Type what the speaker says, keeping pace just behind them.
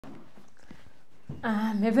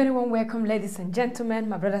A very warm welcome, ladies and gentlemen,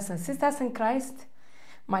 my brothers and sisters in Christ.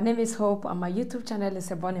 My name is Hope, and my YouTube channel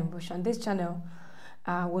is A Born in Bush. On this channel,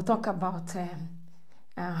 we'll talk about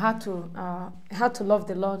how to love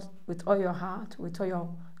the Lord with all your heart, with all your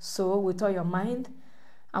soul, with all your mind,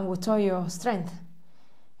 and with all your strength.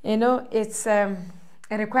 You know, it's a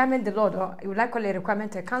requirement the Lord, or you would like call it a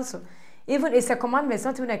requirement, a counsel. Even it's a commandment. It's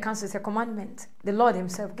not even a counsel. It's a commandment the Lord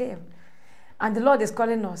Himself gave, and the Lord is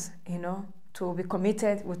calling us, you know, to be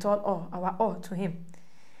committed with our all to Him.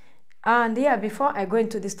 And yeah, before I go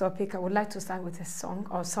into this topic, I would like to start with a song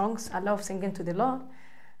or songs. I love singing to the Lord,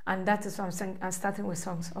 and that is why I'm starting with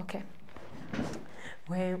songs. Okay.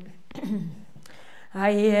 When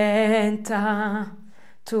I enter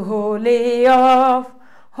to Holy of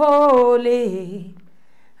Holy,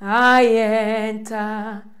 I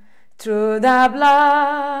enter through the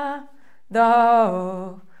blood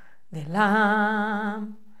of the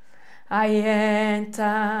Lamb. I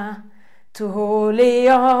enter to Holy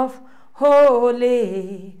of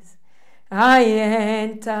Holies. I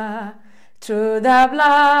enter through the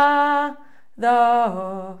blood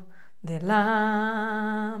of the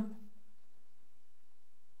Lamb.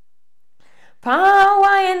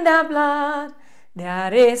 Power in the blood.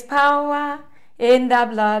 There is power in the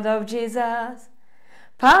blood of Jesus.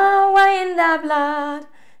 Power in the blood.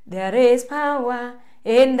 There is power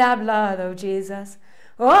in the blood of Jesus.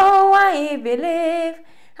 Oh, I believe,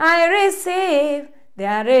 I receive,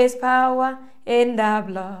 there is power in the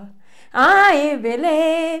blood. I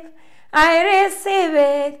believe, I receive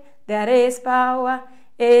it, there is power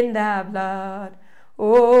in the blood.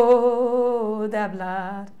 Oh, the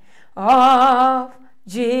blood of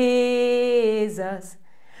Jesus.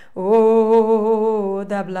 Oh,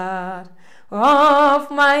 the blood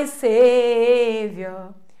of my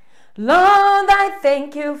Savior. Lord, I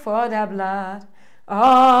thank you for the blood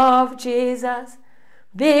of Jesus,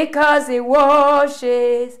 because it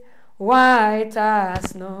washes white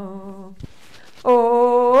as snow.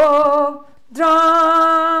 Oh,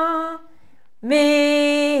 draw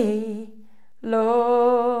me,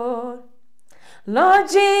 Lord. Lord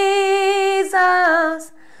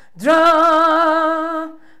Jesus,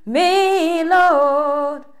 draw me,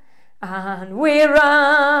 Lord. And we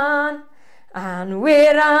run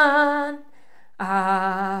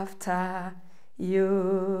after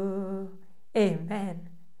you. Amen.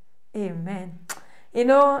 Amen. You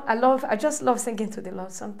know, I just love singing to the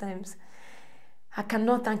Lord. Sometimes I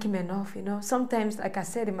cannot thank Him enough. You know, sometimes, like I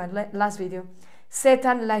said in my last video,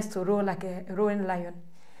 Satan likes to roar like a roaring lion.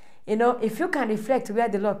 You know, if you can reflect where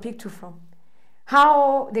the Lord picked you from,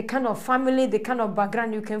 how the kind of family, the kind of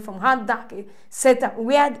background you came from, how dark Satan,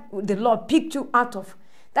 where the Lord picked you out of,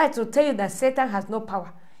 that will tell you that Satan has no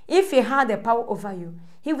power. If he had the power over you,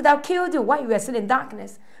 he would have killed you while you were still in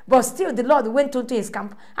darkness. But still, the Lord went into His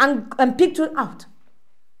camp and picked you out.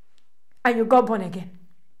 And you got born again.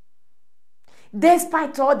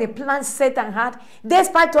 Despite all the plans Satan had,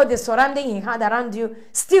 despite all the surrounding he had around you,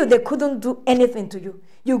 still they couldn't do anything to you.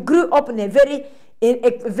 You grew up in a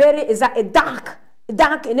dark,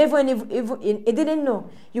 and even you didn't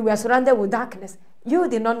know you were surrounded with darkness. You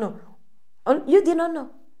did not know. You did not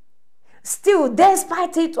know. Still,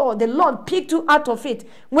 despite it all, the Lord picked you out of it,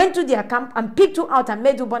 went to their camp and picked you out and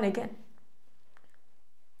made you born again.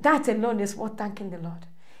 That alone is worth thanking the Lord.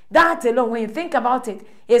 That alone, when you think about it,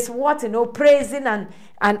 is what, you know, praising and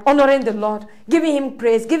honoring the Lord, giving Him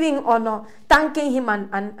praise, giving Him honor, thanking Him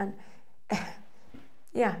and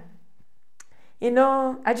yeah. You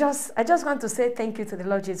know, I just want to say thank you to the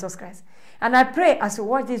Lord Jesus Christ. And I pray as you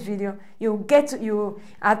watch this video,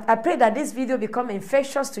 I pray that this video become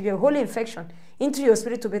infectious to you, a holy infection into your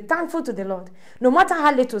spirit, to be thankful to the Lord. No matter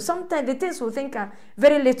how little, sometimes the things we think are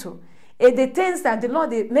very little. The things that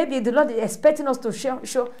maybe the Lord is expecting us to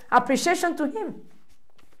show appreciation to Him.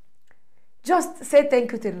 Just say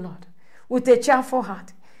thank you to the Lord with a cheerful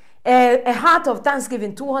heart. A heart of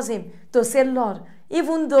thanksgiving towards Him, to say, Lord,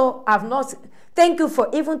 even though I've not, thank you for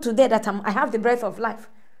even today that I have the breath of life.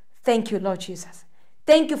 Thank you, Lord Jesus.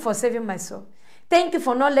 Thank you for saving my soul. Thank you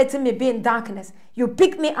for not letting me be in darkness. You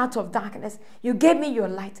picked me out of darkness. You gave me your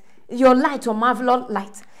light, your marvelous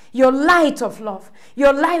light, your light of love,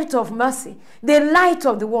 your light of mercy, the light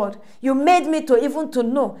of the world. You made me to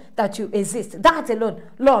know that you exist. That alone,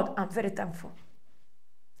 Lord, I'm very thankful.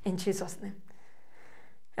 In Jesus' name.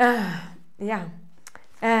 There's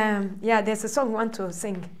a song I want to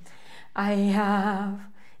sing. I have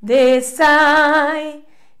decided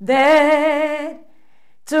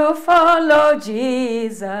to follow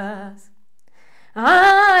Jesus.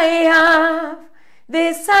 I have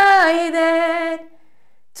decided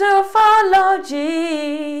to follow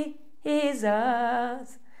Jesus.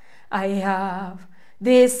 Jesus. I have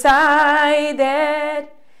decided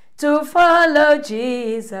to follow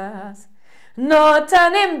Jesus. No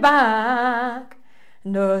turning back,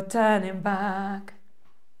 no turning back.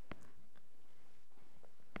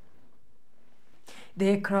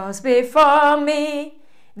 The cross before me,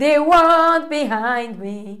 the world behind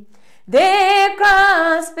me. The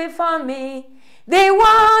cross before me, the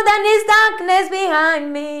world and its darkness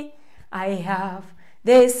behind me. I have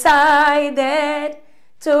decided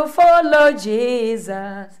to follow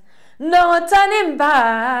Jesus. No turning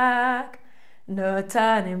back, no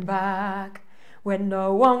turning back. When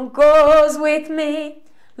no one goes with me,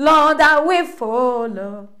 Lord, I will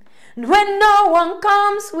follow. When no one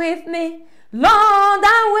comes with me, Lord,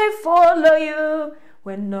 I will follow you.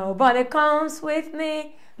 When nobody comes with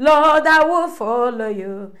me, Lord, I will follow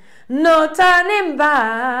you. No turning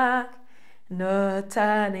back, no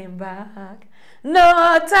turning back,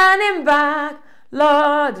 no turning back,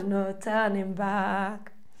 Lord, no turning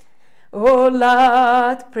back. Oh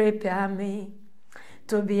Lord, prepare me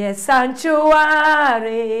to be a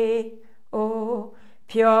sanctuary, oh,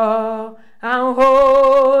 pure and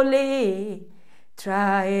holy,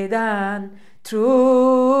 tried and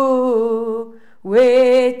true,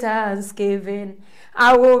 with thanksgiving.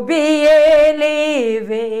 I will be a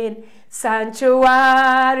living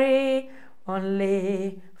sanctuary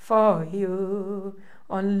only for you,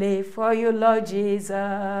 Lord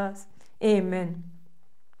Jesus. Amen.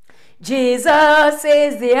 Jesus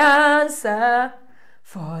is the answer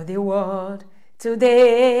for the world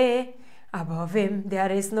today. Above him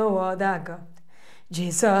there is no other God.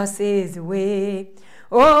 Jesus is the way.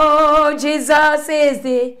 Oh, Jesus is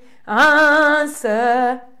the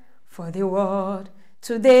answer for the world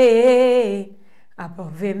today.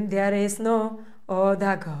 Above him there is no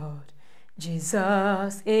other God.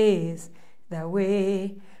 Jesus is the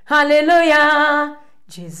way. Hallelujah.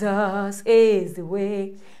 Jesus is the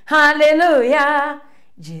way. Hallelujah.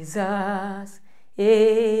 Jesus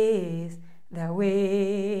is the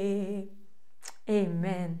way.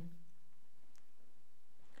 Amen.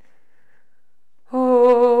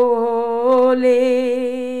 Holy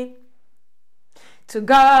to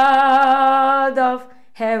God of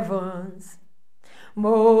heavens,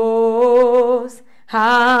 most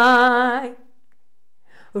high,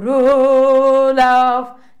 ruler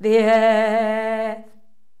of the earth,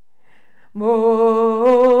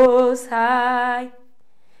 most high,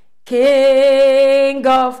 King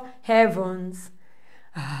of heavens,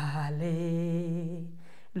 hallelujah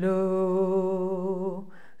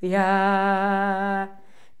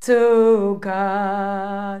to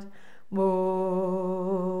God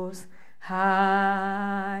most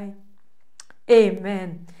high.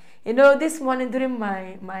 Amen. You know, this morning during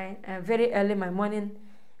my very early morning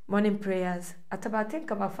prayers, at about, I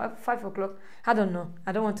think about 5 o'clock, I don't know,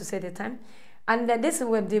 I don't want to say the time, and this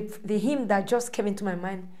was the hymn that just came into my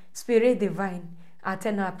mind, Spirit Divine,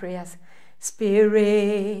 attend our prayers.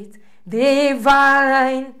 Spirit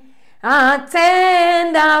Divine,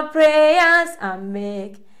 attend our prayers and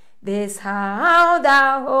make this how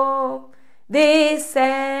thou hope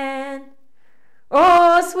descend.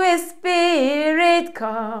 Oh, sweet Spirit,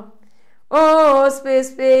 come. Oh, sweet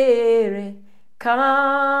Spirit,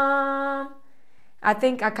 come. I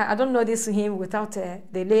think I don't know this hymn without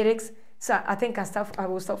the lyrics, so I think I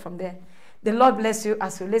will stop from there. The Lord bless you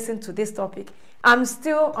as you listen to this topic. I'm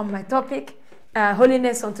still on my topic,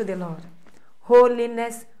 holiness unto the Lord.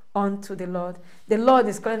 Holiness unto the Lord. The Lord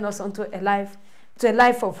is calling us unto a life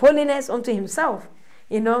of holiness unto himself,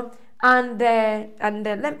 you know. And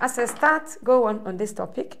as I start, go on this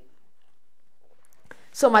topic.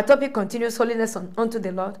 So my topic continues, holiness unto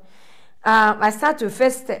the Lord. I start with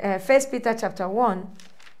First Peter chapter 1,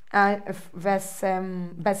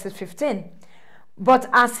 verses 15. But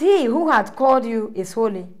as he who had called you is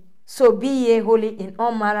holy, so be ye holy in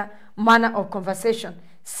all manner of conversation.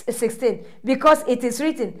 16. Because it is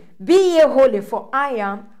written, be ye holy, for I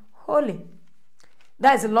am holy.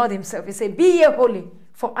 That is the Lord himself. He said, be ye holy,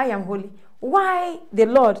 for I am holy. Why the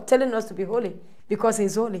Lord telling us to be holy? Because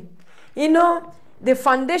he's holy. You know, the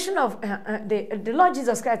foundation of the Lord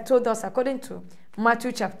Jesus Christ told us, according to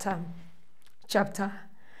Matthew chapter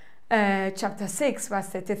 6, verse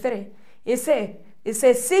 33. He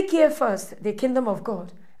says, seek ye first the kingdom of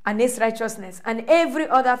God and his righteousness, and every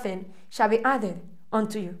other thing shall be added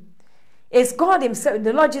unto you. It's God himself,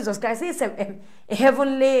 the Lord Jesus Christ. He's a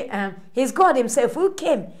heavenly, he's God himself who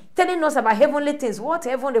came telling us about heavenly things, what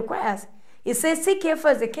heaven requires. He says, seek ye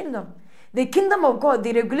first the kingdom. The kingdom of God,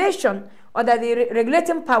 the regulation or the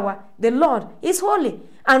regulating power, the Lord is holy,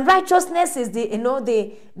 and righteousness is the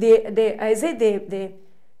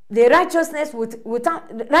the righteousness,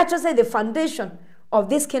 without righteousness, the foundation of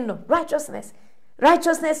this kingdom, righteousness,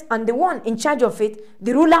 and the one in charge of it,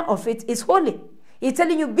 the ruler of it, is holy. He's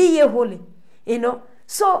telling you, be ye holy.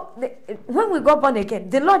 So when we got born again,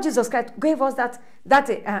 the Lord Jesus Christ gave us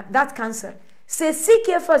that counsel. Say, seek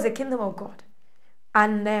ye first the kingdom of God,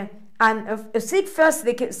 and seek ye first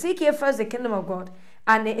the kingdom of God,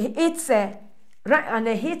 and its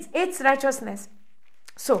righteousness.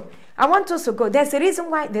 So I want us to go. There's a reason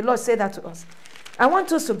why the Lord said that to us. I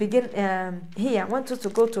want us to begin here. I want us to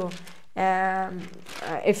go to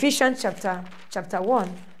Ephesians chapter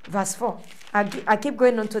 1, verse 4. I keep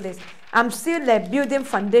going on to this. I'm still building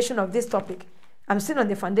foundation of this topic. I'm still on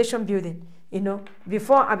the foundation building,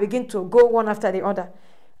 before I begin to go one after the other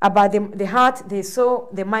about the heart, the soul,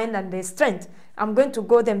 the mind, and the strength. I'm going to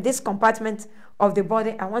go them, this compartment of the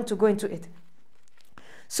body. I want to go into it.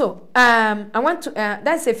 So I want to,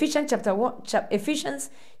 that's Ephesians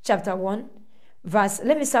chapter 1, verse,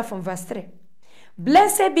 let me start from verse 3.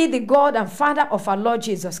 Blessed be the God and Father of our Lord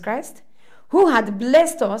Jesus Christ, who had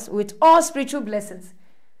blessed us with all spiritual blessings.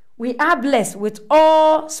 We are blessed with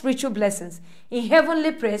all spiritual blessings in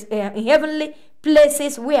heavenly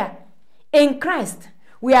places where? In Christ.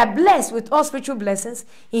 We are blessed with all spiritual blessings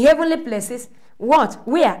in heavenly places. What?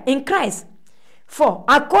 Where? In Christ. For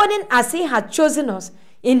according as he had chosen us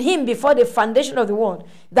in him before the foundation of the world,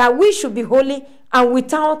 that we should be holy and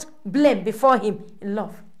without blame before him in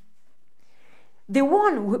love. The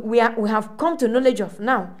one we have come to knowledge of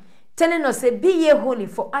now, telling us, say, be ye holy,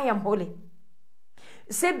 for I am holy.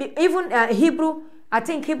 Say, even Hebrew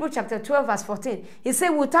chapter 12, verse 14, he said,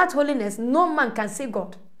 without holiness, no man can see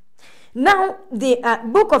God. Now, the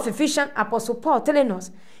book of Ephesians, Apostle Paul telling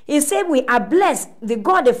us, he said, we are blessed, the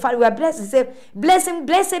God, the Father, we are blessed. He said,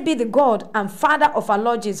 blessed be the God and Father of our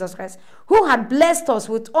Lord Jesus Christ, who had blessed us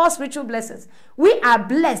with all spiritual blessings. We are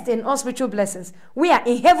blessed in all spiritual blessings. We are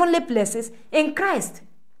in heavenly places in Christ.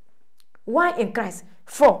 Why in Christ?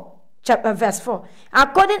 Verse 4.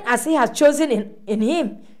 According as he has chosen in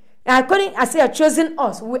him, according as he has chosen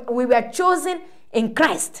us, we were chosen in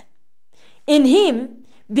Christ. In him,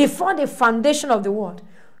 before the foundation of the world.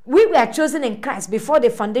 We were chosen in Christ before the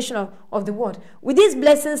foundation of the world. With these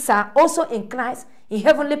blessings are also in Christ in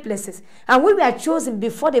heavenly places. And we were chosen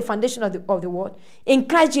before the foundation of the world in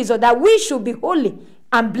Christ Jesus, that we should be holy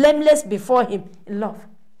and blameless before him in love.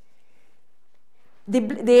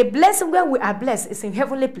 The blessing where we are blessed is in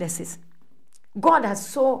heavenly places. God has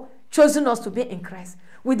so chosen us to be in Christ,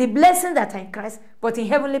 with the blessings that are in Christ, but in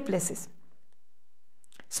heavenly places.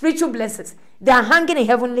 Spiritual blessings, they are hanging in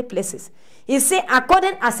heavenly places. He said,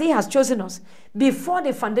 according as he has chosen us before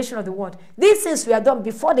the foundation of the world. These things were done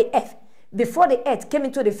before the earth came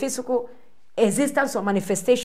into the physical existence or manifestation.